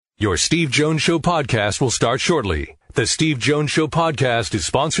Your Steve Jones Show podcast will start shortly. The Steve Jones Show podcast is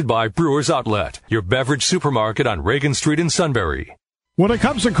sponsored by Brewers Outlet, your beverage supermarket on Reagan Street in Sunbury. When it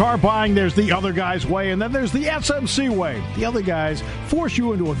comes to car buying, there's the other guy's way, and then there's the SMC way. The other guys force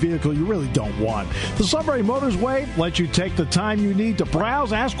you into a vehicle you really don't want. The Sunbury Motors way lets you take the time you need to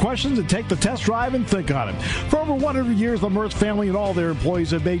browse, ask questions, and take the test drive and think on it. For over 100 years, the Mertz family and all their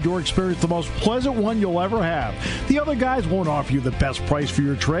employees have made your experience the most pleasant one you'll ever have. The other guys won't offer you the best price for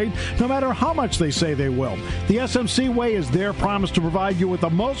your trade, no matter how much they say they will. The SMC way is their promise to provide you with the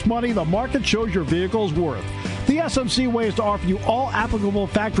most money the market shows your vehicle is worth. The SMC way is to offer you all applicable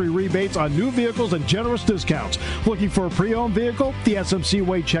factory rebates on new vehicles and generous discounts. Looking for a pre-owned vehicle? The SMC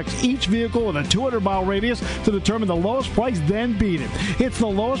way checks each vehicle in a 200-mile radius to determine the lowest price, then beat it. It's the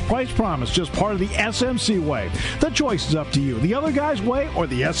lowest price promise, just part of the SMC way. The choice is up to you, the other guy's way or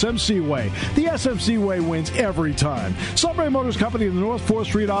the SMC way. The SMC way wins every time. Sunbury Motors Company in the North 4th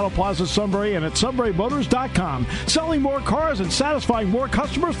Street Auto Plaza, Sunbury, and at sunburymotors.com. Selling more cars and satisfying more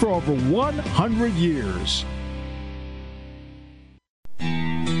customers for over 100 years.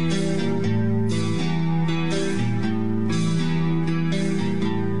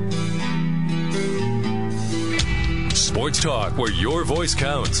 Sports talk where your voice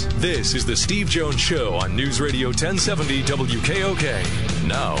counts. This is the Steve Jones Show on News Radio 1070 WKOK.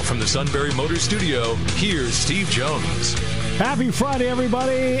 Now from the Sunbury Motors Studio, here's Steve Jones. Happy Friday,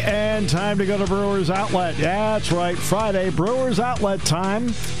 everybody, and time to go to Brewers Outlet. Yeah, that's right, Friday, Brewers Outlet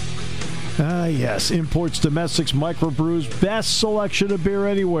time. Yes, imports, domestics, microbrews, best selection of beer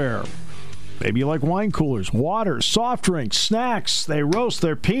anywhere. Maybe you like wine coolers, water, soft drinks, snacks. They roast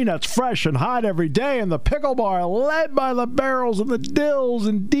their peanuts fresh and hot every day, and the pickle bar led by the barrels and the dills,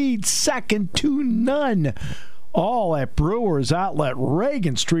 indeed, second to none. All at Brewers Outlet,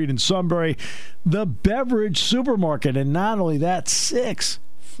 Reagan Street in Sunbury, the beverage supermarket. And not only that, 6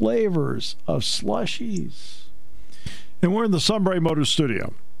 flavors of slushies. And we're in the Sunbury Motors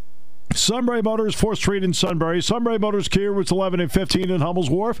studio. Sunbury Motors, 4th Street in Sunbury. Sunbury Motors Kia, routes 11 and 15 in Hummel's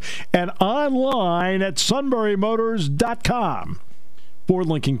Wharf. And online at sunburymotors.com. Ford,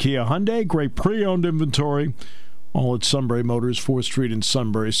 Lincoln, Kia, Hyundai. Great pre-owned inventory. All at Sunbury Motors, 4th Street in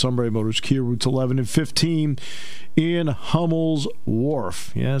Sunbury. Sunbury Motors Kia, routes 11 and 15 in Hummel's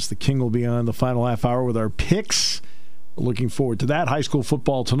Wharf. Yes, the King will be on the final half hour with our picks. Looking forward to that. High school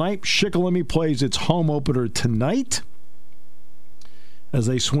football tonight. Shikellamy plays its home opener tonight as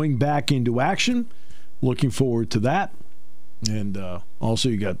they swing back into action. Looking forward to that. And also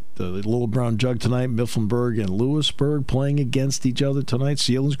you got the Little Brown Jug tonight, Mifflinburg and Lewisburg playing against each other tonight.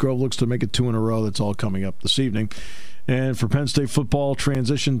 Selinsgrove looks to make it 2 in a row. That's all coming up this evening. And for Penn State football,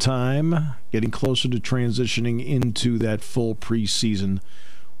 transition time, getting closer to transitioning into that full preseason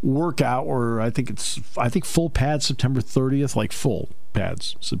workout, or I think full pads September 30th, like full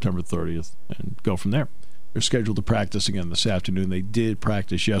pads September 30th, and go from there. They're scheduled to practice again this afternoon. They did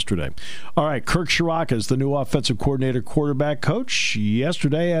practice yesterday. All right, Kirk Ciarrocca is the new offensive coordinator, quarterback coach.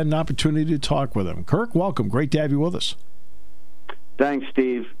 Yesterday, I had an opportunity to talk with him. Kirk, welcome. Great to have you with us. Thanks,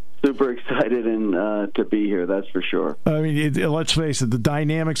 Steve. Super excited and to be here, that's for sure. I mean, let's face it, the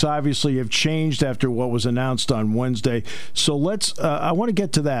dynamics obviously have changed after what was announced on Wednesday. So I want to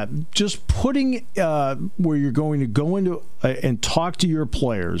get to that. Just putting where you're going to go into and talk to your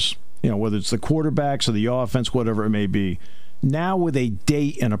players, whether it's the quarterbacks or the offense, whatever it may be, now with a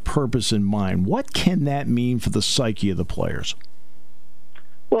date and a purpose in mind, what can that mean for the psyche of the players?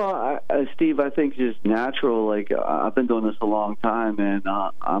 Well, Steve, I think just natural. Like I've been doing this a long time, and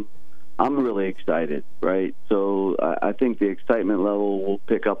I'm really excited, right? So I think the excitement level will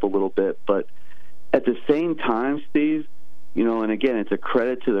pick up a little bit, but at the same time, Steve, and again, it's a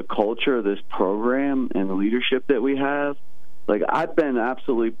credit to the culture of this program and the leadership that we have. Like I've been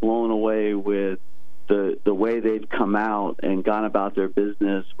absolutely blown away with the way they've come out and gone about their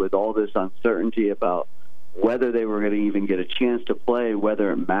business with all this uncertainty about whether they were going to even get a chance to play, whether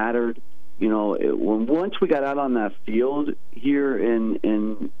it mattered. Once we got out on that field here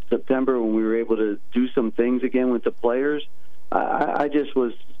in September, when we were able to do some things again with the players, I just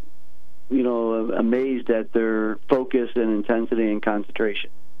was, amazed at their focus and intensity and concentration.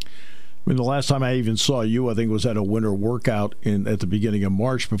 I mean, the last time I even saw you, I think, was at a winter workout at the beginning of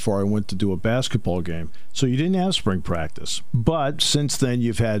March before I went to do a basketball game. So you didn't have spring practice. But since then,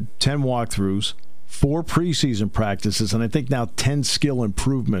 you've had 10 walkthroughs, 4 preseason practices, and I think now 10 skill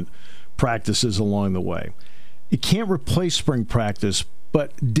improvement practices along the way. It can't replace spring practice,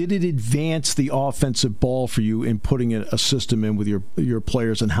 but did it advance the offensive ball for you in putting a system in with your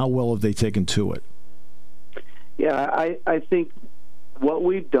players, and how well have they taken to it? Yeah, I think what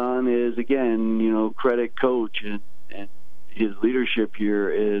we've done is, again, credit coach and his leadership here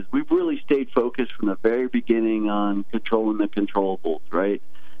is we've really stayed focused from the very beginning on controlling the controllables, right?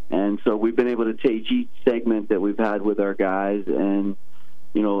 And so we've been able to take each segment that we've had with our guys and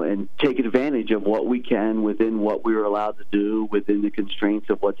take advantage of what we can within what we were allowed to do within the constraints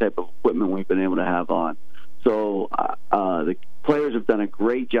of what type of equipment we've been able to have on. So the players have done a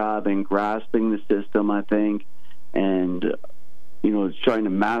great job in grasping the system, I think, and trying to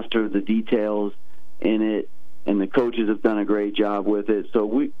master the details in it, and the coaches have done a great job with it.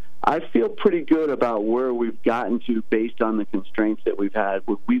 So I feel pretty good about where we've gotten to based on the constraints that we've had.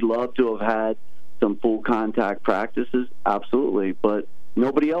 Would we love to have had some full contact practices? Absolutely, but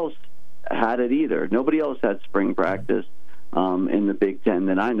nobody else had it either. Nobody else had spring practice in the Big Ten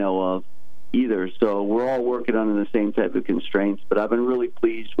that I know of either. So we're all working under the same type of constraints, but I've been really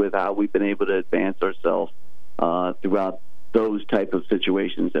pleased with how we've been able to advance ourselves throughout those type of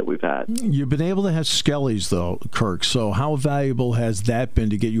situations that we've had. You've been able to have skellies, though, Kirk. So how valuable has that been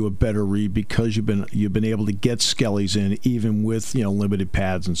to get you a better read because you've been able to get skellies in even with limited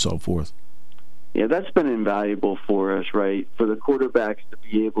pads and so forth? Yeah, that's been invaluable for us, right? For the quarterbacks to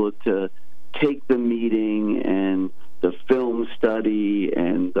be able to take the meeting and the film study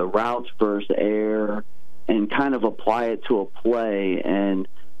and the routes versus air and kind of apply it to a play and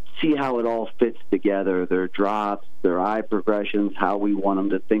see how it all fits together, their drops, their eye progressions, how we want them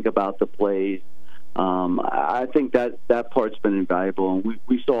to think about the plays. I think that part's been invaluable, and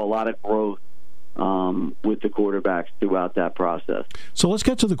we saw a lot of growth with the quarterbacks throughout that process. So let's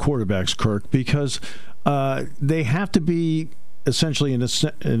get to the quarterbacks, Kirk, because they have to be essentially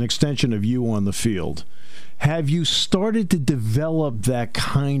an extension of you on the field. Have you started to develop that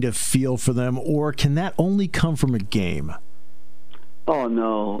kind of feel for them, or can that only come from a game? Oh,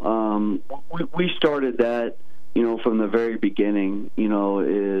 no. We started that, from the very beginning,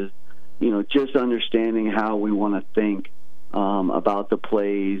 just understanding how we want to think about the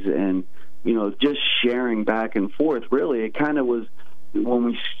plays and, just sharing back and forth. Really, it kind of was, when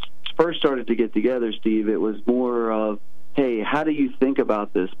we first started to get together, Steve, it was more of, hey, how do you think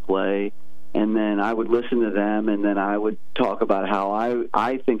about this play? And then I would listen to them, and then I would talk about how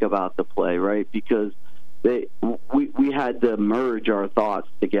I think about the play, right? Because we had to merge our thoughts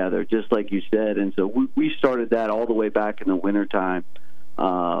together, just like you said. And so we started that all the way back in the wintertime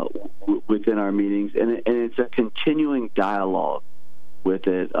within our meetings. And it's a continuing dialogue with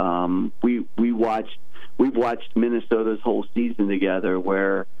it. We've watched Minnesota's whole season together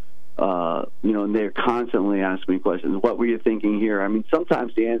where, they're constantly asking me questions. What were you thinking here? I mean,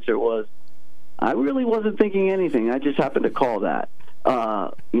 sometimes the answer was, I really wasn't thinking anything. I just happened to call that,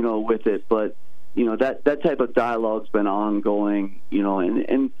 with it. But, that type of dialogue's been ongoing,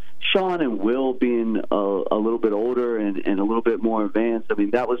 and Sean and Will being a little bit older and a little bit more advanced, I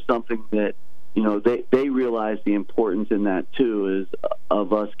mean, that was something that, they realized the importance in that, too, is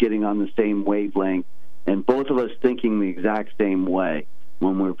of us getting on the same wavelength and both of us thinking the exact same way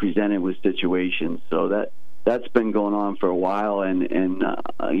when we're presented with situations. So that's been going on for a while, and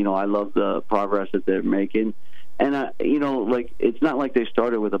I love the progress that they're making. And, it's not like they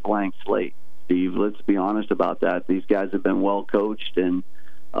started with a blank slate, Steve. Let's be honest about that. These guys have been well coached, and,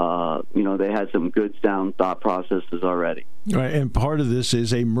 they had some good, sound thought processes already. Right, and part of this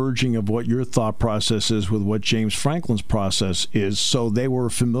is a merging of what your thought process is with what James Franklin's process is, so they were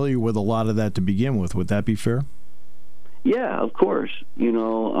familiar with a lot of that to begin with. Would that be fair? Yeah, of course.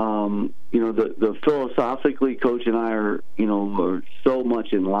 The philosophically, Coach and I are so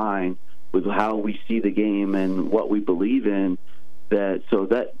much in line with how we see the game and what we believe in, that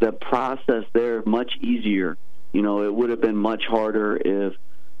the process there much easier. It would have been much harder if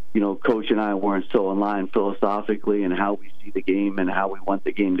Coach and I weren't so in line philosophically and how we see the game and how we want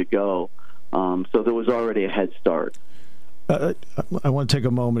the game to go. So there was already a head start. I want to take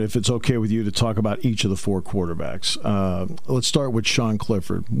a moment, if it's okay with you, to talk about each of the four quarterbacks. Let's start with Sean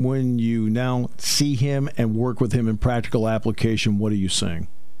Clifford. When you now see him and work with him in practical application, what are you seeing?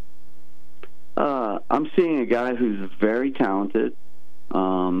 I'm seeing a guy who's very talented.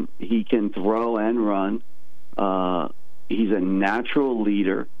 He can throw and run. He's a natural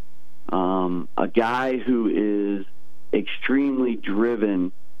leader. A guy who is extremely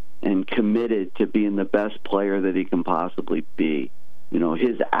driven and committed to being the best player that he can possibly be.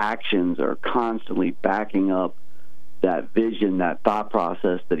 His actions are constantly backing up that vision, that thought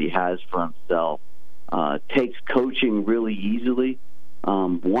process that he has for himself. Takes coaching really easily,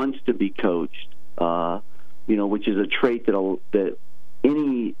 wants to be coached, which is a trait that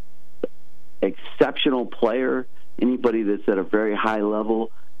any exceptional player, anybody that's at a very high level,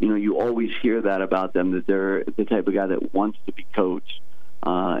 you always hear that about them, that they're the type of guy that wants to be coached.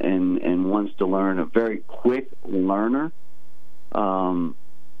 And wants to learn, a very quick learner,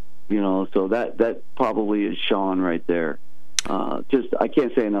 So that probably is Sean right there. I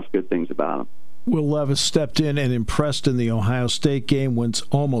can't say enough good things about him. Will Levis stepped in and impressed in the Ohio State game, went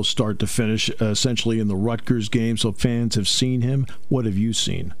almost start to finish, essentially in the Rutgers game, so fans have seen him. What have you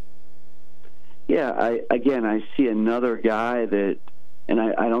seen? Yeah, I see another guy that, and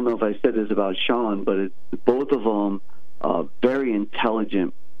I don't know if I said this about Sean, but both of them very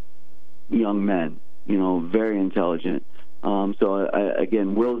intelligent young men, very intelligent.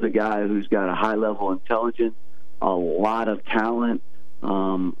 Again, Will's a guy who's got a high level of intelligence, a lot of talent,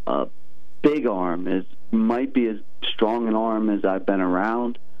 a big arm, might be as strong an arm as I've been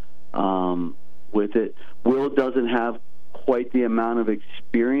around with it. Will doesn't have quite the amount of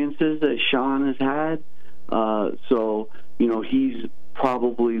experiences that Sean has had.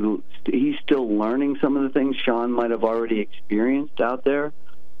 He's still learning some of the things Sean might have already experienced out there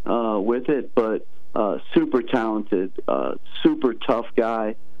with it, but super talented, super tough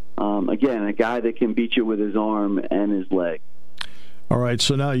guy. Again, a guy that can beat you with his arm and his leg. All right,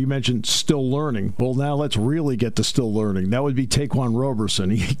 so now you mentioned still learning. Well, now let's really get to still learning. That would be Taquan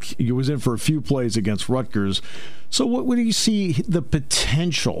Roberson. He was in for a few plays against Rutgers. So what do you see the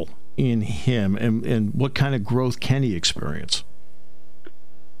potential in him, and what kind of growth can he experience?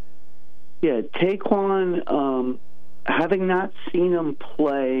 Yeah, Taquan, having not seen him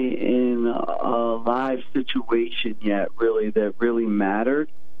play in a live situation yet, that really mattered,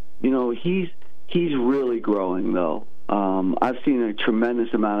 he's really growing, though. I've seen a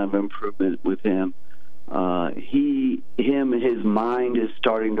tremendous amount of improvement with him. His mind is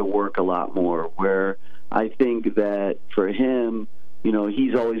starting to work a lot more, where I think that for him,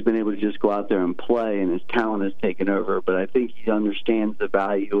 he's always been able to just go out there and play, and his talent has taken over. But I think he understands the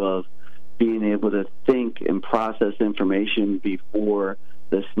value of being able to think and process information before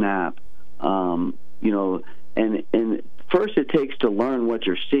the snap. And first it takes to learn what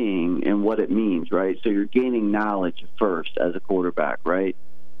you're seeing and what it means, right? So you're gaining knowledge first as a quarterback, right?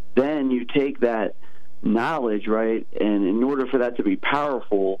 Then you take that knowledge, right, and in order for that to be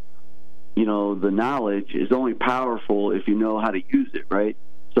powerful, the knowledge is only powerful if you know how to use it, right?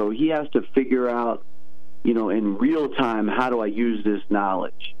 So he has to figure out, in real time, how do I use this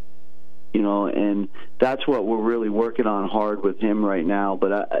knowledge? And that's what we're really working on hard with him right now.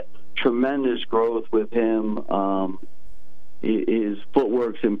 But tremendous growth with him. His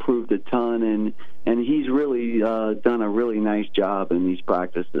footwork's improved a ton, and he's really done a really nice job in these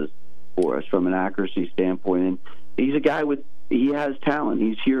practices for us from an accuracy standpoint. And he's a guy he has talent.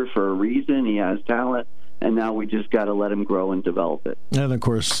 He's here for a reason. He has talent, and now we just got to let him grow and develop it. And of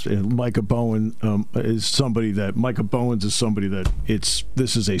course, Micah Bowens is somebody that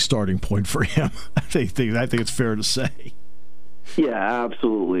this is a starting point for him. I think it's fair to say. Yeah,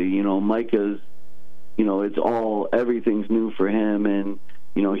 absolutely. Micah's. Everything's new for him, and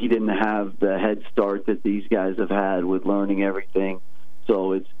he didn't have the head start that these guys have had with learning everything.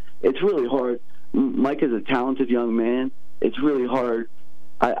 So it's really hard. Mike is a talented young man. It's really hard.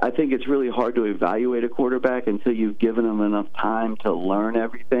 I think it's really hard to evaluate a quarterback until you've given him enough time to learn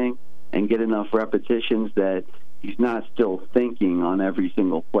everything and get enough repetitions that he's not still thinking on every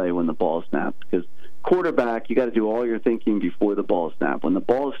single play when the ball snaps. Because quarterback, you got to do all your thinking before the ball snaps. When the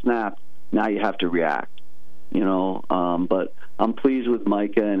ball is snapped, now you have to react. But I'm pleased with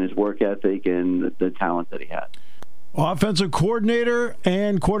Micah and his work ethic and the talent that he has. Offensive coordinator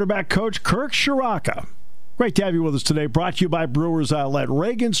and quarterback coach Kirk Ciarrocca. Great to have you with us today. Brought to you by Brewers Outlet,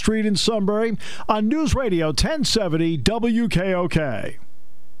 Reagan Street in Sunbury on News Radio 1070 WKOK.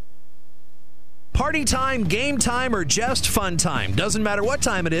 Party time, game time, or just fun time. Doesn't matter what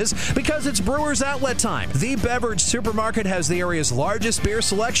time it is, because it's Brewers Outlet time. The beverage supermarket has the area's largest beer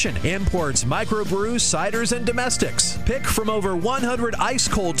selection. Imports, microbrews, ciders, and domestics. Pick from over 100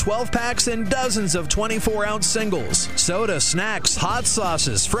 ice-cold 12-packs and dozens of 24-ounce singles. Soda, snacks, hot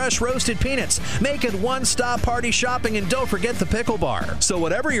sauces, fresh roasted peanuts. Make it one-stop party shopping, and don't forget the pickle bar. So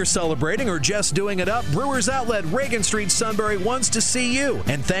whatever you're celebrating or just doing it up, Brewers Outlet, Reagan Street, Sunbury wants to see you.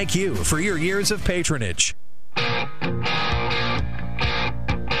 And thank you for your years of patronage. Kirk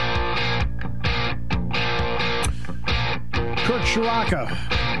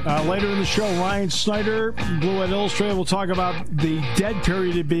Ciarrocca. Later in the show, Ryan Snyder, Blue Red Illustrated, will talk about the dead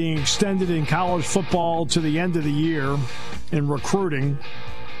period being extended in college football to the end of the year in recruiting.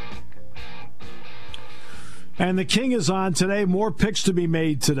 And the King is on today. More picks to be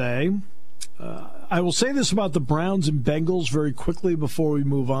made today. I will say this about the Browns and Bengals very quickly before we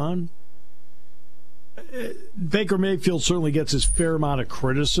move on. Baker Mayfield certainly gets his fair amount of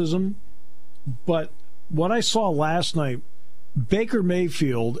criticism, but what I saw last night, Baker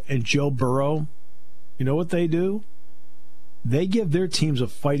Mayfield and Joe Burrow, you know what they do? they give their teams a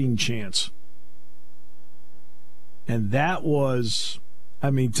fighting chance. And that was,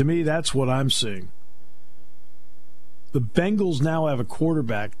 to me, that's what I'm seeing. The Bengals now have a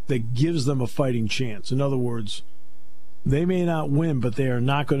quarterback that gives them a fighting chance. In other words, they may not win, but they are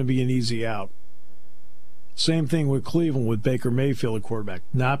not going to be an easy out. Same thing with Cleveland with Baker Mayfield at quarterback.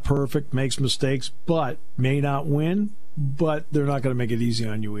 Not perfect, makes mistakes, but may not win, but they're not going to make it easy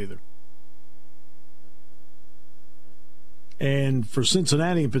on you either. And for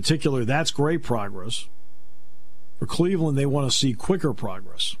Cincinnati in particular, that's great progress. For Cleveland, they want to see quicker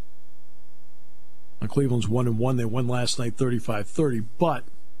progress. Now, Cleveland's 1-1. They won last night 35-30, but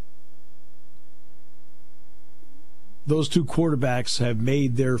those two quarterbacks have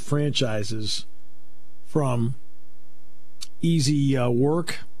made their franchises from easy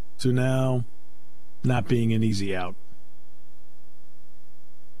work to now not being an easy out.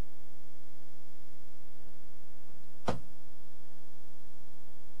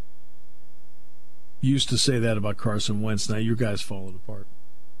 Used to say that about Carson Wentz. Now you guys falling apart.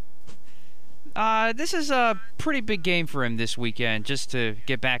 This is a pretty big game for him this weekend, just to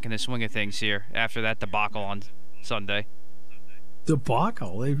get back in the swing of things here after that debacle on Sunday.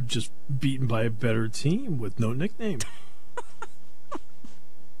 Debacle? They were just beaten by a better team with no nickname.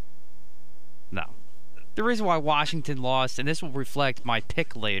 No. The reason why Washington lost, and this will reflect my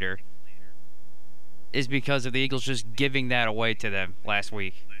pick later, is because of the Eagles just giving that away to them last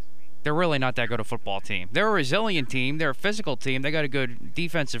week. They're really not that good a football team. They're a resilient team. They're a physical team. They got a good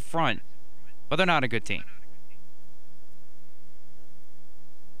defensive front, but they're not a good team.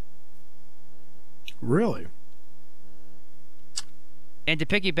 Really? And to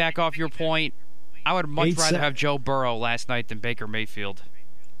piggyback off your point, I would much rather have Joe Burrow last night than Baker Mayfield.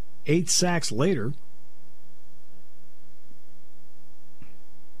 8 sacks later.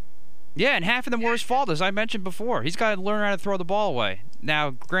 Yeah, and half of them were his fault, as I mentioned before. He's got to learn how to throw the ball away.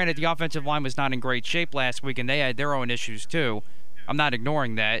 Now, granted, the offensive line was not in great shape last week, and they had their own issues too. I'm not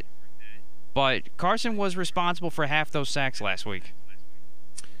ignoring that. But Carson was responsible for half those sacks last week.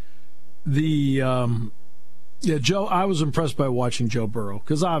 Joe, I was impressed by watching Joe Burrow,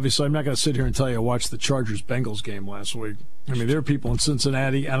 because obviously I'm not going to sit here and tell you I watched the Chargers-Bengals game last week. I mean, there are people in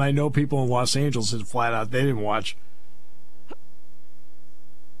Cincinnati, and I know people in Los Angeles that flat out they didn't watch.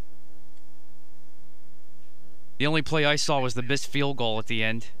 The only play I saw was the missed field goal at the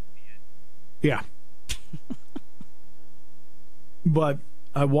end. Yeah. But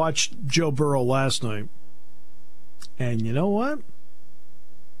I watched Joe Burrow last night, and you know what?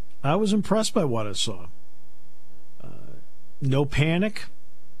 I was impressed by what I saw. No panic,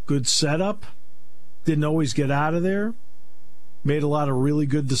 good setup, didn't always get out of there, made a lot of really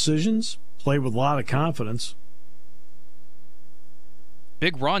good decisions, played with a lot of confidence.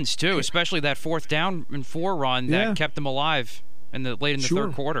 Big runs, too, especially that 4th down and 4 run that kept them alive late in the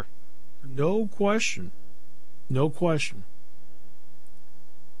third quarter. No question. No question.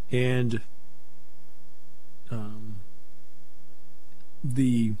 And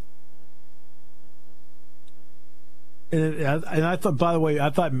And I thought, by the way,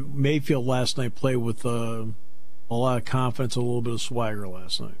 Mayfield last night played with a lot of confidence, a little bit of swagger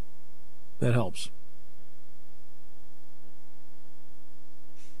last night. That helps.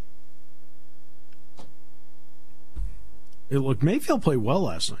 Look, Mayfield played well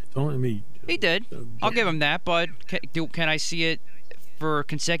last night. He did. I'll give him that, but can I see it for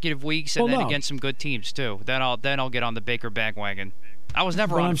consecutive weeks and then against some good teams too? Then I'll get on the Baker bandwagon. I was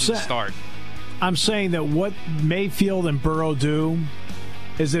never on him from the start. I'm saying that what Mayfield and Burrow do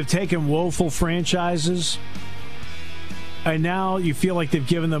is they've taken woeful franchises, and now you feel like they've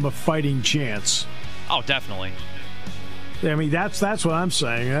given them a fighting chance. Oh, definitely. I mean, that's what I'm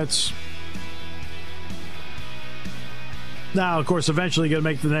saying. Now, of course, eventually you got to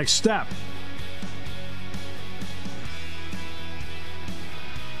make the next step.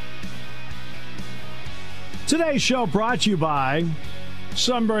 Today's show brought to you by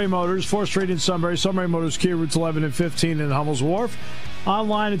Sunbury Motors, 4th Street in Sunbury. Sunbury Motors, Kia routes 11 and 15 in Hummel's Wharf.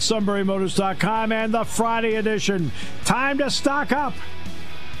 Online at sunburymotors.com, and the Friday edition. Time to stock up.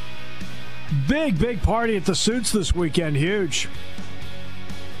 Big party at the Suits this weekend. Huge.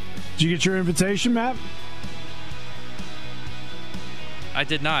 Did you get your invitation, Matt? I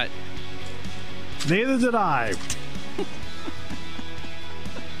did not. Neither did I.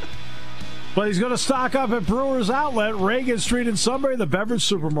 But he's going to stock up at Brewers Outlet, Reagan Street in Sunbury, the beverage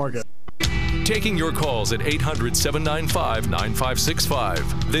supermarket. Taking your calls at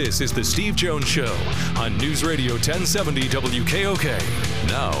 800-795-9565. This is the Steve Jones Show on News Radio 1070 WKOK.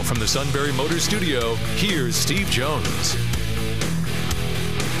 Now from the Sunbury Motors Studio, here's Steve Jones.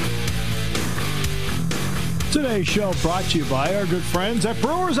 Today's show brought to you by our good friends at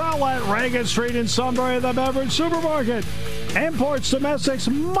Brewers Outlet, Reagan Street in Sunbury, the beverage supermarket. Imports, domestics,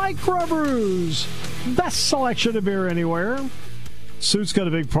 microbrews. Best selection of beer anywhere. Suit's got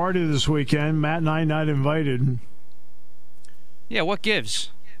a big party this weekend. Matt and I not invited. Yeah, what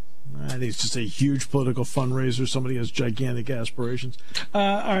gives? I think it's just a huge political fundraiser. Somebody has gigantic aspirations. All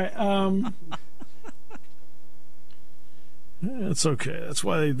right. That's okay. That's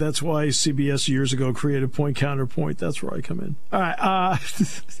why CBS years ago created Point Counterpoint. That's where I come in. All right.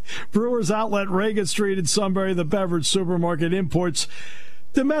 Brewers Outlet, Reagan Street in Sunbury, the beverage supermarket. Imports,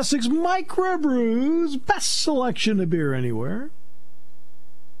 domestics, microbrews. Best selection of beer anywhere.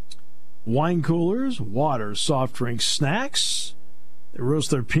 Wine coolers, water, soft drinks, snacks. They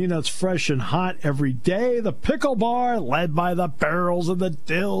roast their peanuts fresh and hot every day. The Pickle Bar, led by the barrels and the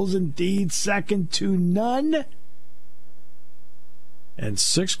dills, indeed second to none. And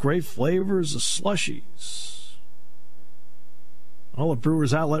 6 great flavors of slushies. All at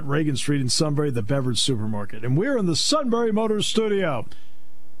Brewers Outlet, Reagan Street in Sunbury, the beverage supermarket. And we're in the Sunbury Motors studio.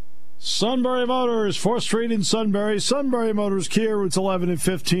 Sunbury Motors, 4th Street in Sunbury. Sunbury Motors, Kia, routes 11 and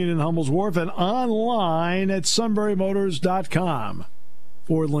 15 in Hummel's Wharf. And online at sunburymotors.com.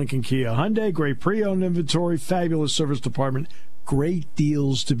 Ford, Lincoln, Kia, Hyundai, great pre-owned inventory, fabulous service department, great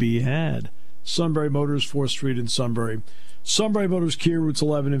deals to be had. Sunbury Motors, 4th Street in Sunbury. Sunbury Motors, Kia, routes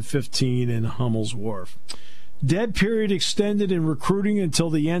 11 and 15 in Hummel's Wharf. Dead period extended in recruiting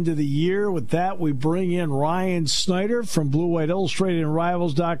until the end of the year. With that, we bring in Ryan Snyder from Blue White Illustrated and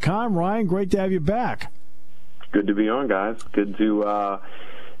Rivals.com. Ryan, great to have you back. Good to be on, guys. Good to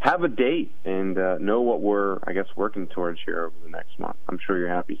have a date and know what we're, working towards here over the next month. I'm sure you're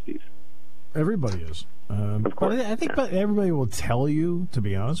happy, Steve. Everybody is. Of course. But I think everybody will tell you, to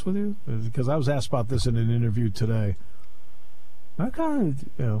be honest with you, because I was asked about this in an interview today. I've kind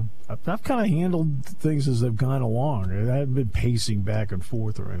of handled things as they've gone along. I haven't been pacing back and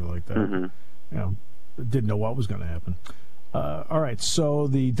forth or anything like that. Mm-hmm. Didn't know what was going to happen. All right, so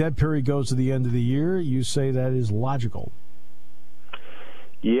the dead period goes to the end of the year. You say that is logical.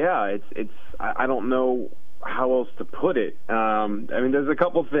 Yeah, it's. I don't know how else to put it. There's a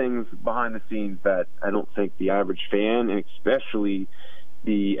couple things behind the scenes that I don't think the average fan, and especially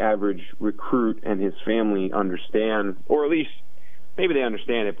the average recruit and his family, understand, or at least maybe they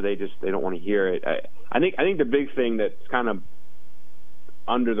understand it, but they don't want to hear it. I think the big thing that's kind of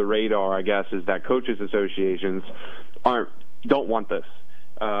under the radar, I guess, is that coaches associations don't want this.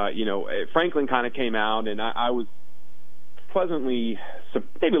 Franklin kind of came out, and I was pleasantly,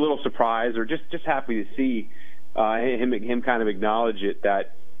 maybe a little surprised, or just happy to see him kind of acknowledge it,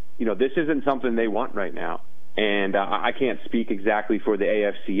 that this isn't something they want right now. And I can't speak exactly for the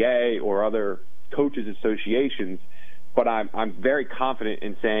AFCA or other coaches associations, but I'm very confident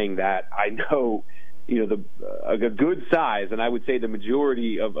in saying that I know, a good size, and I would say the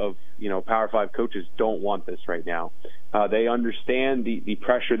majority of Power 5 coaches don't want this right now. They understand the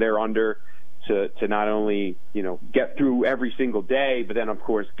pressure they're under to not only, get through every single day, but then, of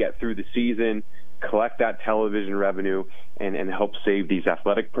course, get through the season, collect that television revenue, and help save these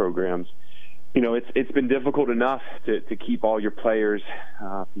athletic programs. It's been difficult enough to keep all your players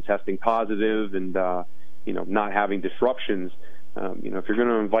from testing positive and, not having disruptions. If you're going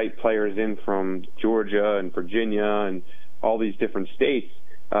to invite players in from Georgia and Virginia and all these different states,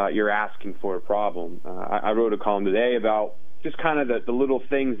 you're asking for a problem. I wrote a column today about just kind of the little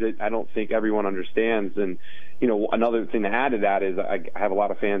things that I don't think everyone understands. And, another thing to add to that is I have a lot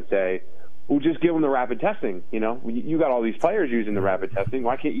of fans say, well, just give them the rapid testing. You got all these players using the rapid testing.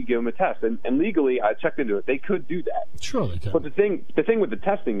 Why can't you give them a test? And legally, I checked into it. They could do that. Sure they can. But the thing with the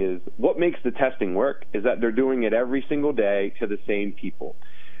testing is, what makes the testing work is that they're doing it every single day to the same people.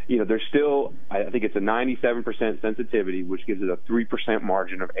 There's still, I think it's a 97% sensitivity, which gives it a 3%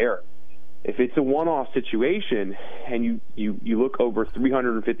 margin of error. If it's a one-off situation and you look over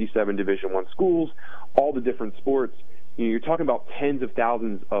 357 Division I schools, all the different sports, you're talking about tens of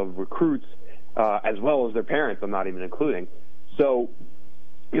thousands of recruits, as well as their parents, I'm not even including. So,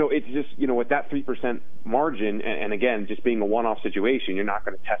 it's just, with that 3% margin, and again, just being a one-off situation, you're not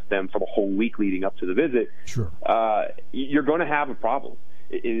going to test them for the whole week leading up to the visit. Sure. You're going to have a problem.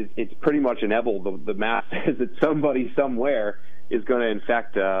 It's pretty much inevitable. The math says that somebody somewhere is going to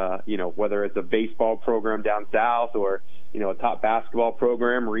infect, whether it's a baseball program down south or, a top basketball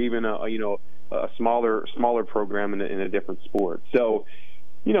program or even a smaller program in a different sport. So,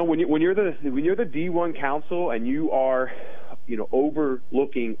 when you're the D1 council and you are,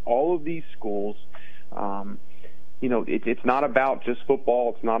 overlooking all of these schools, it's not about just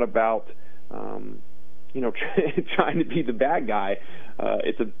football. It's not about trying to be the bad guy.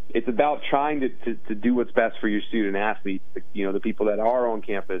 It's about trying to do what's best for your student athletes. The people that are on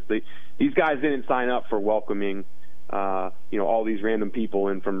campus. These guys didn't sign up for welcoming all these random people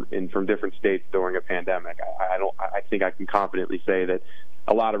in from different states during a pandemic. I think I can confidently say that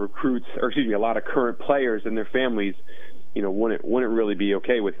a lot of recruits, a lot of current players and their families, wouldn't really be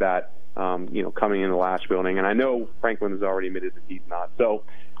okay with that. Coming in the Lash building, and I know Franklin has already admitted that he's not. So,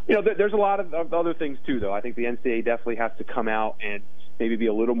 there's a lot of other things too, though. I think the NCAA definitely has to come out and maybe be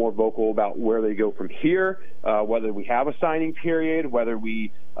a little more vocal about where they go from here, whether we have a signing period, whether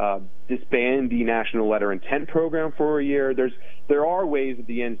we disband the National Letter Intent Program for a year. There are ways that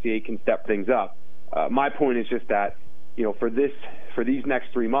the NCAA can step things up. My point is just that, for these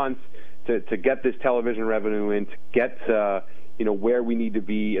next 3 months, to get this television revenue in, to get where we need to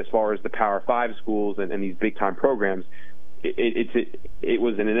be as far as the Power 5 schools and these big-time programs, it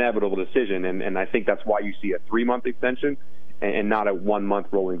was an inevitable decision, and I think that's why you see a 3-month extension and not a 1-month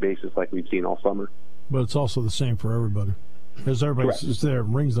rolling basis like we've seen all summer. But it's also the same for everybody. As everybody sits there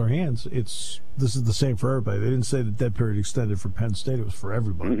and wrings their hands, this is the same for everybody. They didn't say that period extended for Penn State. It was for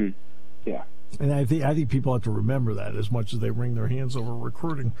everybody. Mm-hmm. Yeah. And I think people have to remember that as much as they wring their hands over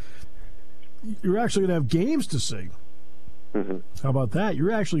recruiting. You're actually going to have games to see. Mm-hmm. How about that?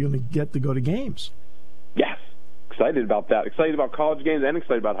 You're actually going to get to go to games. Yes. Excited about that. Excited about college games and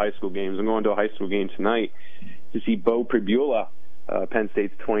excited about high school games. I'm going to a high school game tonight to see Bo Pribula, Penn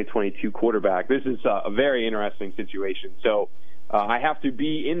State's 2022 quarterback. This is a very interesting situation. So I have to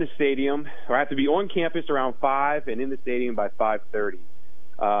be in the stadium, or I have to be on campus around 5 and in the stadium by 5:30.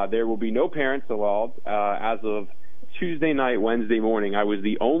 There will be no parents allowed. As of Tuesday night, Wednesday morning, I was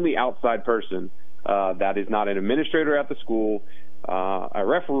the only outside person that is not an administrator at the school, a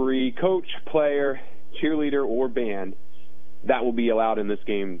referee, coach, player, cheerleader, or band that will be allowed in this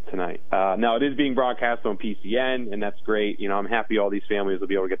game tonight. Now, it is being broadcast on PCN, and that's great. I'm happy all these families will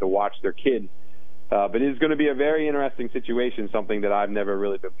be able to get to watch their kids. But it is going to be a very interesting situation, something that I've never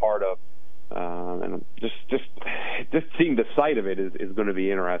really been part of. And just seeing the sight of it is going to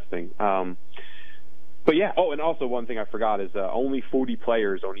be interesting. But yeah, and also one thing I forgot is only 40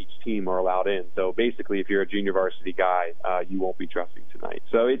 players on each team are allowed in. So basically, if you're a junior varsity guy, you won't be dressing tonight.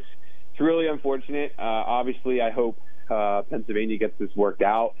 So it's really unfortunate. Obviously, I hope Pennsylvania gets this worked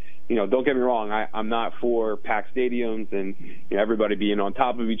out. Don't get me wrong. I'm not for packed stadiums and everybody being on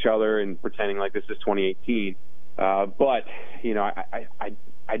top of each other and pretending like this is 2018. But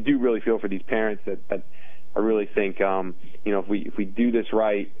I do really feel for these parents that I really think if we do this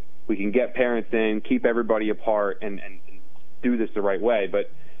right, we can get parents in, keep everybody apart, and do this the right way.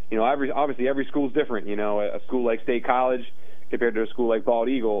 But obviously every school is different. A school like State College compared to a school like Bald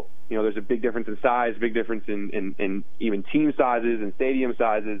Eagle, there's a big difference in size, big difference in even team sizes and stadium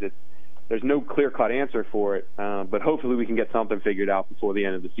sizes. There's no clear-cut answer for it, but hopefully we can get something figured out before the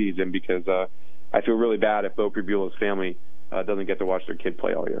end of the season, because I feel really bad if Bo Pribula's family doesn't get to watch their kid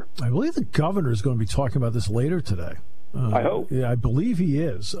play all year. I believe the governor is going to be talking about this later today. I hope. Yeah, I believe he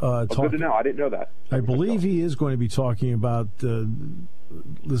is. Good to know. I didn't know that. I believe he is going to be talking about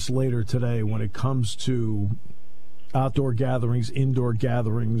this later today when it comes to outdoor gatherings, indoor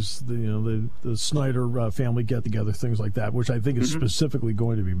gatherings, the Snyder family get-together, things like that, which I think is specifically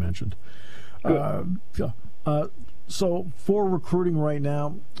going to be mentioned. So for recruiting right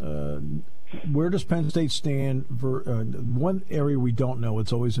now, where does Penn State stand? For one area we don't know,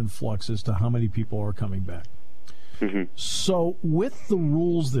 it's always in flux as to how many people are coming back. Mm-hmm. So with the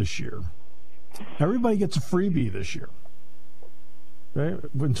rules this year, everybody gets a freebie this year, right?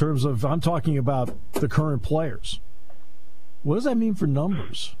 In terms of, I'm talking about the current players. What does that mean for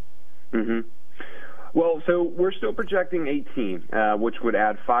numbers? Mm-hmm. Well, so we're still projecting 18, which would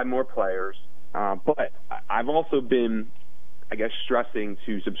add 5 more players. But I've also been, stressing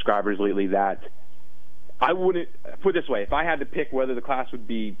to subscribers lately that I wouldn't put it this way. If I had to pick whether the class would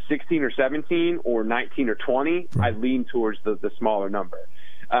be 16 or 17 or 19 or 20, I'd lean towards the smaller number.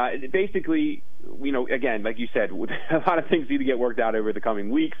 Basically, again, like you said, a lot of things need to get worked out over the coming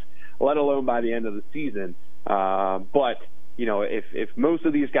weeks, let alone by the end of the season. But if most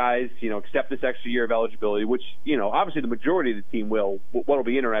of these guys, accept this extra year of eligibility, which, obviously the majority of the team will, what'll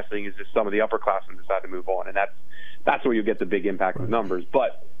be interesting is just some of the upperclassmen decide to move on, and that's where you'll get the big impact of numbers.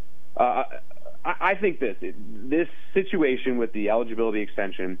 But I think this situation with the eligibility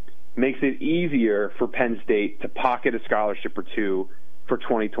extension makes it easier for Penn State to pocket a scholarship or two for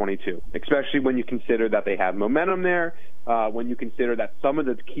 2022, especially when you consider that they have momentum there, when you consider that some of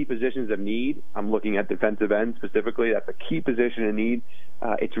the key positions of need, I'm looking at defensive end specifically, that's a key position of need.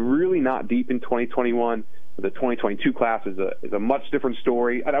 It's really not deep in 2021. The 2022 class is a much different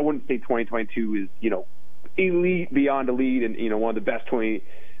story. And I wouldn't say 2022 is, elite beyond elite, and one of the best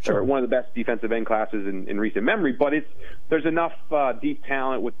or one of the best defensive end classes in recent memory. But there's enough deep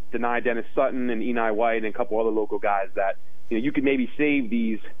talent with Denai Dennis Sutton and Eni White and a couple other local guys that you could maybe save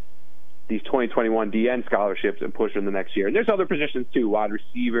these 2021 DN scholarships and push them the next year. And there's other positions too, wide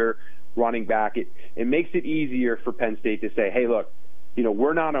receiver, running back. It makes it easier for Penn State to say, hey, look,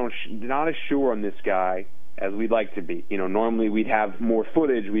 we're not as sure on this guy as we'd like to be. Normally we'd have more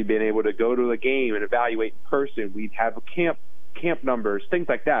footage. We've been able to go to the game and evaluate in person. We'd have camp numbers, things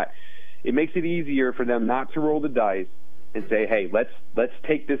like that. It makes it easier for them not to roll the dice and say, hey, let's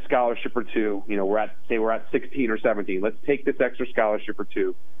take this scholarship or two. We're at 16 or 17. Let's take this extra scholarship or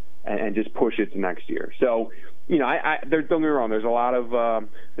two and just push it to next year. So, don't get me wrong. There's a lot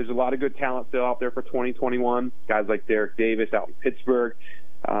of good talent still out there for 2021. Guys like Derek Davis out in Pittsburgh.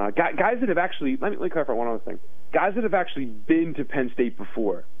 Guys that have actually, let me clarify one other thing. Guys that have actually been to Penn State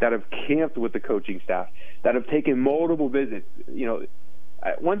before, that have camped with the coaching staff, that have taken multiple visits.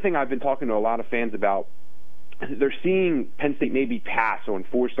 One thing I've been talking to a lot of fans about, they're seeing Penn State maybe pass on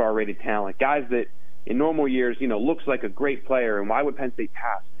 4-star rated talent. Guys that in normal years, looks like a great player, and why would Penn State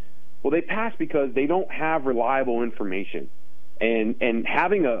pass? Well, they pass because they don't have reliable information. And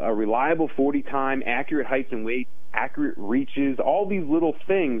having a reliable 40-time, accurate heights and weights, accurate reaches, all these little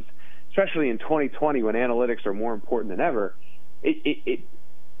things, especially in 2020 when analytics are more important than ever,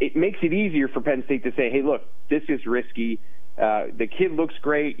 it makes it easier for Penn State to say, hey, look, this is risky. The kid looks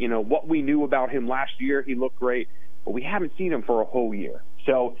great. What we knew about him last year, he looked great, but we haven't seen him for a whole year.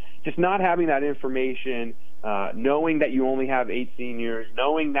 So just not having that information, knowing that you only have 8 seniors,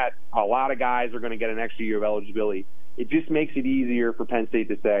 knowing that a lot of guys are going to get an extra year of eligibility, it just makes it easier for Penn State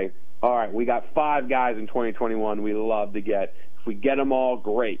to say, all right, we got 5 guys in 2021 we love to get. If we get them all,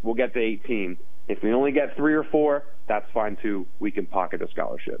 great. We'll get to 18. If we only get 3 or 4, that's fine too. We can pocket a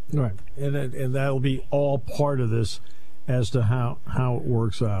scholarship. Right, and that'll be all part of this as to how it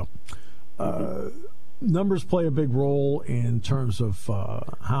works out. Numbers play a big role in terms of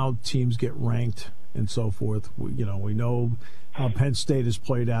how teams get ranked and so forth. We know how Penn State has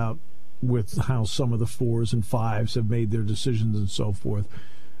played out with how some of the 4s and 5s have made their decisions and so forth.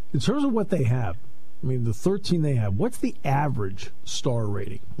 In terms of what they have, the 13 they have, what's the average star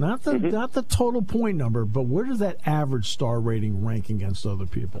rating? Not the total point number, but where does that average star rating rank against other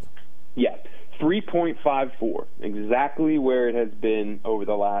people? Yeah, 3.54, exactly where it has been over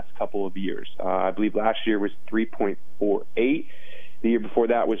the last couple of years. I believe last year was 3.48. The year before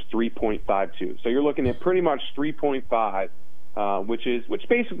that was 3.52. So you're looking at pretty much 3.5, which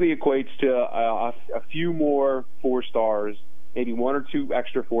basically equates to a few more 4 stars, maybe 1 or 2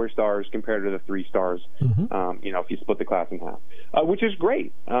 extra 4 stars compared to the 3 stars. If you split the class in half, which is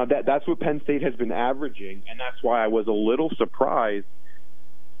great. That's what Penn State has been averaging, and that's why I was a little surprised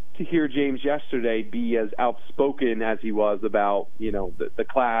to hear James yesterday be as outspoken as he was about the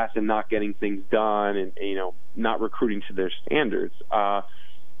class and not getting things done and not recruiting to their standards. I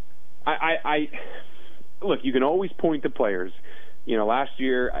look, you can always point to players. Last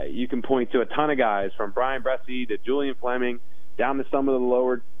year you can point to a ton of guys from Brian Bresci to Julian Fleming down to some of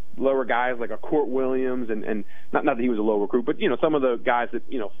the lower guys like a Court Williams and not that he was a low recruit, but some of the guys that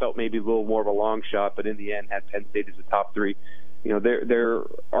felt maybe a little more of a long shot, but in the end had Penn State as a top 3. There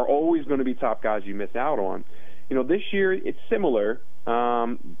are always going to be top guys you miss out on. This year it's similar,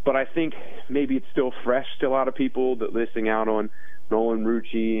 but I think maybe it's still fresh to a lot of people that missing out on Nolan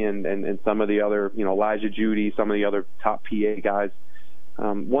Rucci and some of the other, Elijah Judy, some of the other top PA guys.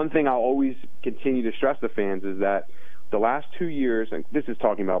 One thing I'll always continue to stress to fans is that the last 2 years, and this is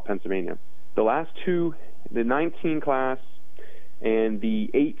talking about Pennsylvania, the last 2, the 19 class and the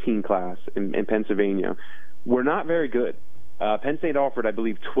 18 class in Pennsylvania, were not very good. Penn State offered, I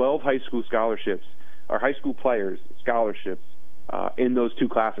believe, 12 high school scholarships, or high school players scholarships in those 2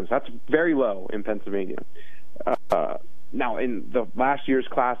 classes. That's very low in Pennsylvania. Now, in the last year's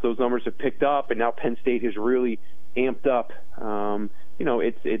class, those numbers have picked up, and now Penn State has really amped up,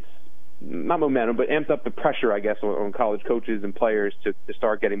 it's not momentum, but amped up the pressure, I guess, on college coaches and players to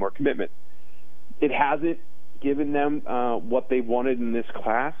start getting more commitment. It hasn't given them what they wanted in this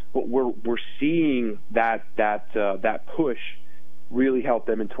class, but we're seeing that push really help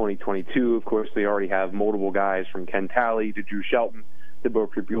them in 2022. Of course, they already have multiple guys from Ken Talley to Drew Shelton to Bo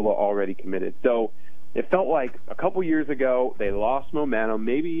Pribula already committed. So it felt like a couple years ago they lost momentum,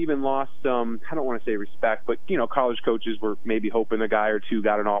 maybe even lost some, I don't want to say respect, but, college coaches were maybe hoping a guy or two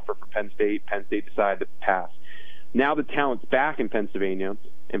got an offer from Penn State. Penn State decided to pass. Now the talent's back in Pennsylvania,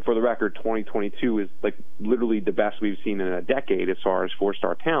 and for the record, 2022 is like literally the best we've seen in a decade as far as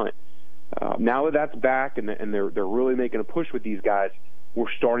 4-star talent. Now that that's back and they're really making a push with these guys,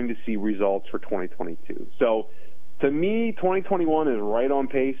 we're starting to see results for 2022. So to me, 2021 is right on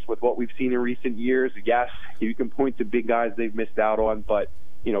pace with what we've seen in recent years. Yes, you can point to big guys they've missed out on, but,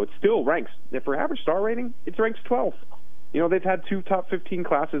 it still ranks. For average star rating, it ranks 12th. They've had 2 top 15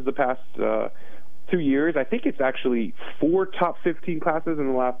 classes the past 2 years. I think it's actually 4 top 15 classes in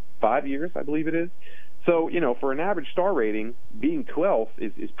the last 5 years, I believe it is. So, for an average star rating, being 12th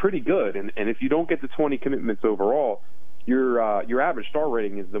is pretty good. And if you don't get to 20 commitments overall, your average star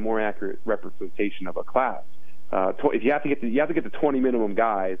rating is the more accurate representation of a class. If you have to get to 20 minimum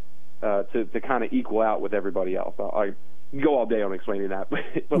guys to kind of equal out with everybody else. I go all day on explaining that,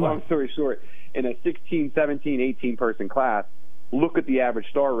 but long story short, in a 16, 17, 18 person class, look at the average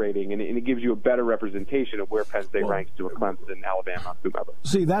star rating, and it gives you a better representation of where Penn State ranks to a Clemson, Alabama, whomever.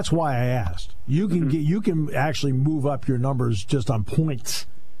 See, that's why I asked. You can you can actually move up your numbers just on points,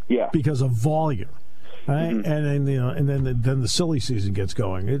 because of volume, right? And then the silly season gets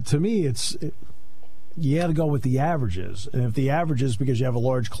going. To me, you got to go with the averages, and if the average is because you have a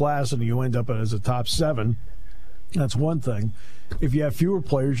large class and you end up as a top 7, that's one thing. If you have fewer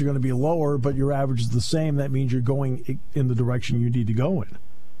players, you're going to be lower, but your average is the same. That means you're going in the direction you need to go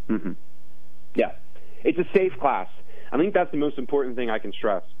in. Yeah, it's a safe class. I think that's the most important thing I can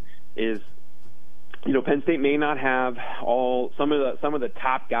stress is, Penn State may not have some of the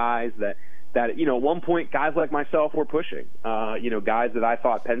top guys that at one point guys like myself were pushing. Guys that I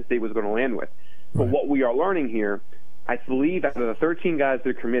thought Penn State was going to land with. But what we are learning here, I believe out of the 13 guys that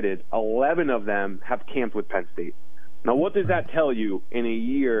are committed, 11 of them have camped with Penn State. Now, what does that tell you in a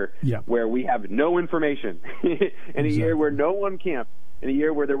year where we have no information, in a year where no one camped, in a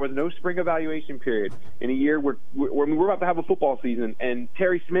year where there was no spring evaluation period, in a year where we're about to have a football season, and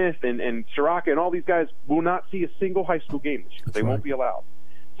Terry Smith and Ciarrocca and all these guys will not see a single high school game this year. They won't be allowed.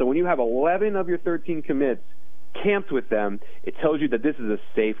 So when you have 11 of your 13 commits camped with them, it tells you that this is a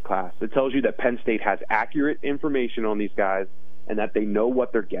safe class. It tells you that Penn State has accurate information on these guys and that they know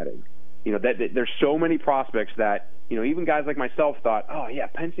what they're getting. That there's so many prospects that, even guys like myself thought, oh, yeah,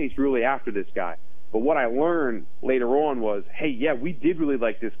 Penn State's really after this guy. But what I learned later on was, hey, yeah, we did really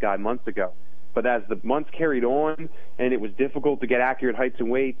like this guy months ago. But as the months carried on and it was difficult to get accurate heights and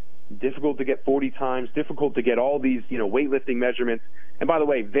weights, difficult to get 40 times, difficult to get all these, weightlifting measurements. And by the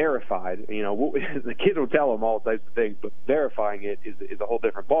way, verified, the kids will tell them all types of things, but verifying it is a whole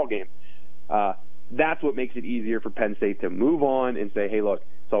different ballgame. That's what makes it easier for Penn State to move on and say, hey, look,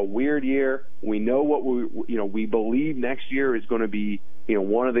 it's a weird year. We know what we believe next year is going to be,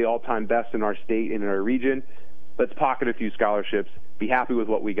 one of the all-time best in our state and in our region. Let's pocket a few scholarships, be happy with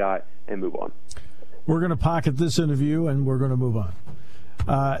what we got, and move on. We're going to pocket this interview, and we're going to move on.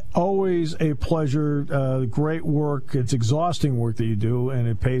 Always a pleasure. Great work. It's exhausting work that you do, and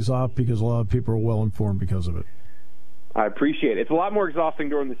it pays off because a lot of people are well-informed because of it. I appreciate it. It's a lot more exhausting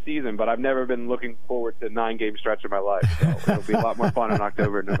during the season, but I've never been looking forward to a 9-game stretch of my life. So it'll be a lot more fun in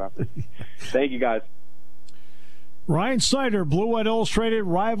October and November. Thank you, guys. Ryan Snyder, Blue White Illustrated,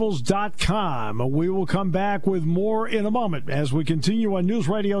 Rivals.com. We will come back with more in a moment as we continue on News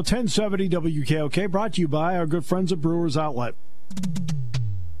Radio 1070 WKOK, brought to you by our good friends at Brewers Outlet.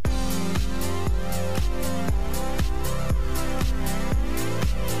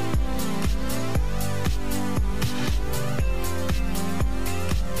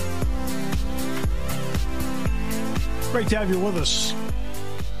 Great to have you with us.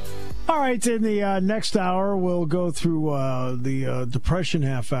 All right, in the next hour, we'll go through the Depression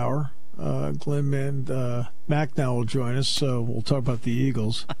half hour. Glenn and Mac now will join us, so we'll talk about the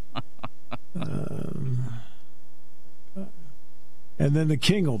Eagles. And then the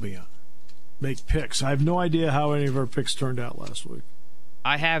King will be on. Make picks. I have no idea how any of our picks turned out last week.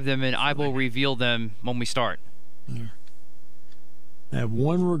 I have them, and I will reveal them when we start. I have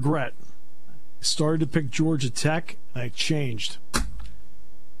one regret. I started to pick Georgia Tech, and I changed.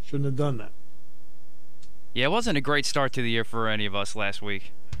 Shouldn't have done that. Yeah, it wasn't a great start to the year for any of us last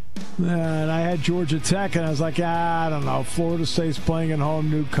week. And I had Georgia Tech, and I was like, I don't know. Florida State's playing at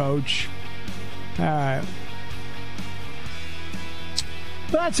home, new coach. All right.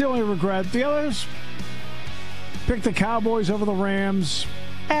 But that's the only regret. The others, picked the Cowboys over the Rams.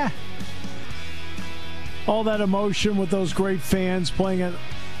 All that emotion with those great fans playing at...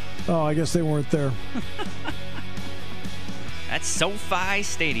 Oh, I guess they weren't there. That's SoFi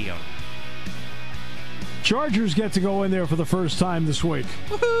Stadium. Chargers get to go in there for the first time this week.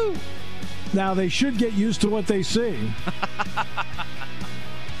 Woohoo! Now, they should get used to what they see.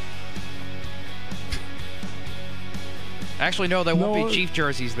 Actually, no, there won't be Chief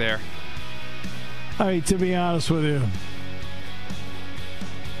jerseys there. To be honest with you,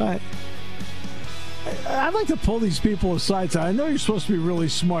 I'd like to pull these people aside. I know you're supposed to be really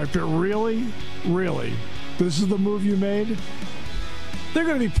smart, but really, this is the move you made? They're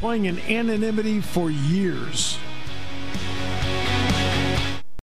going to be playing in anonymity for years.